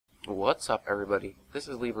What's up, everybody? This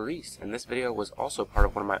is Lee Reese, and this video was also part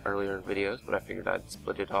of one of my earlier videos, but I figured I'd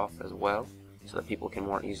split it off as well so that people can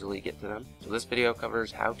more easily get to them. So this video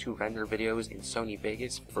covers how to render videos in Sony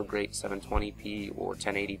Vegas for great 720p or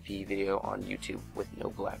 1080p video on YouTube with no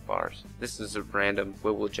black bars. This is a random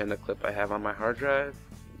Will Agenda clip I have on my hard drive,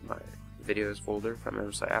 my videos folder from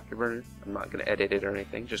MSI Afterburner. I'm not going to edit it or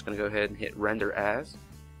anything, just going to go ahead and hit render as.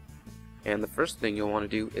 And the first thing you'll want to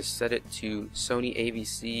do is set it to Sony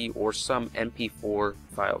AVC or some MP4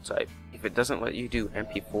 file type. If it doesn't let you do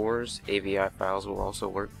MP4s, AVI files will also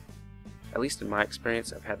work. At least in my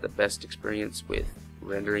experience, I've had the best experience with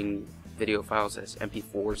rendering video files as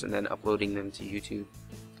MP4s and then uploading them to YouTube.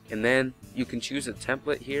 And then you can choose a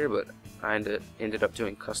template here, but I ended up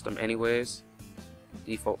doing custom anyways.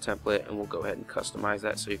 Default template, and we'll go ahead and customize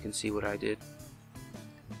that so you can see what I did.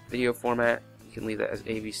 Video format, you can leave that as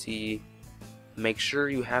AVC. Make sure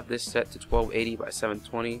you have this set to 1280 by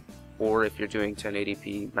 720, or if you're doing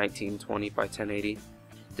 1080p, 1920 by 1080,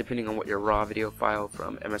 depending on what your raw video file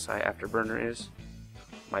from MSI Afterburner is.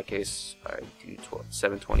 In my case, I do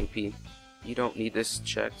 720p. You don't need this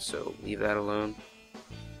checked, so leave that alone.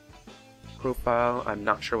 Profile, I'm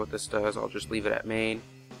not sure what this does, I'll just leave it at main.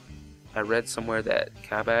 I read somewhere that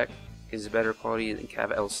Codec is better quality than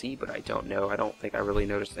KLite, but I don't know. I don't think I really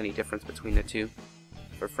noticed any difference between the two.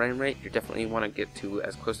 For frame rate, you definitely want to get to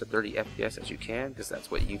as close to 30 FPS as you can, because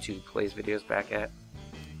that's what YouTube plays videos back at.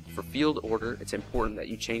 For field order, it's important that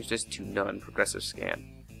you change this to none progressive scan.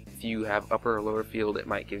 If you have upper or lower field, it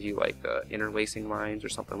might give you like interlacing lines or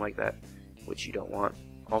something like that, which you don't want.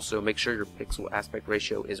 Also, make sure your pixel aspect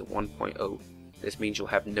ratio is 1.0. This means you'll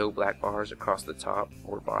have no black bars across the top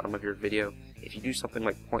or bottom of your video. If you do something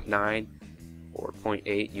like 0.9 or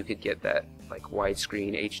 0.8, you could get that like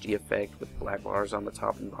widescreen HD effect with black bars on the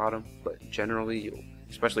top and bottom, but generally,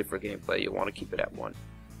 especially for gameplay, you'll want to keep it at 1.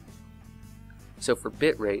 So for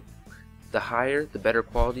bitrate, the higher the better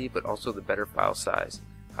quality, but also the better file size.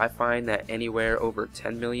 I find that anywhere over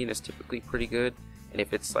 10 million is typically pretty good, and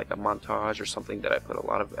if it's like a montage or something that I put a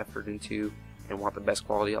lot of effort into and want the best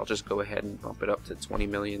quality, I'll just go ahead and bump it up to 20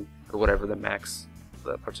 million or whatever the max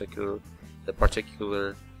the particular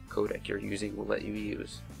codec you're using will let you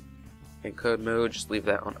use. Encode mode, just leave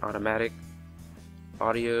that on automatic.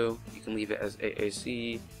 Audio, you can leave it as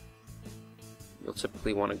AAC. You'll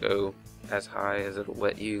typically want to go as high as it'll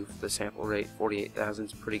let you. The sample rate, 48,000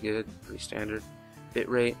 is pretty good, pretty standard.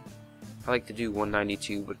 Bitrate, I like to do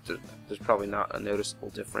 192, but there's probably not a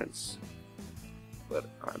noticeable difference, but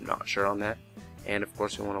I'm not sure on that. And of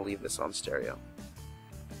course, you want to leave this on stereo.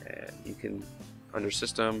 And you can, under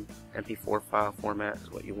system, MP4 file format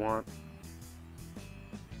is what you want.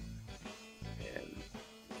 And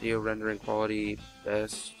video rendering quality,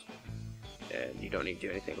 best. And you don't need to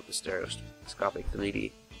do anything with the stereoscopic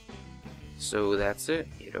 3D. So that's it,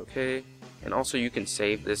 hit OK. And also you can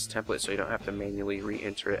save this template so you don't have to manually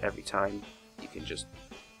re-enter it every time. You can just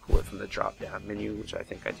pull it from the drop down menu, which I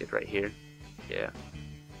think I did right here. Yeah.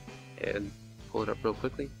 And pull it up real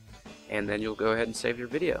quickly. And then you'll go ahead and save your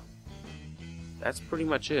video. That's pretty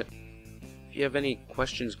much it. If you have any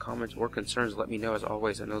questions, comments, or concerns, let me know. As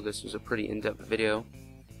always, I know this was a pretty in-depth video,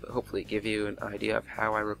 but hopefully it give you an idea of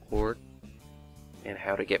how I record and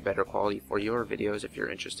how to get better quality for your videos if you're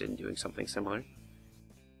interested in doing something similar.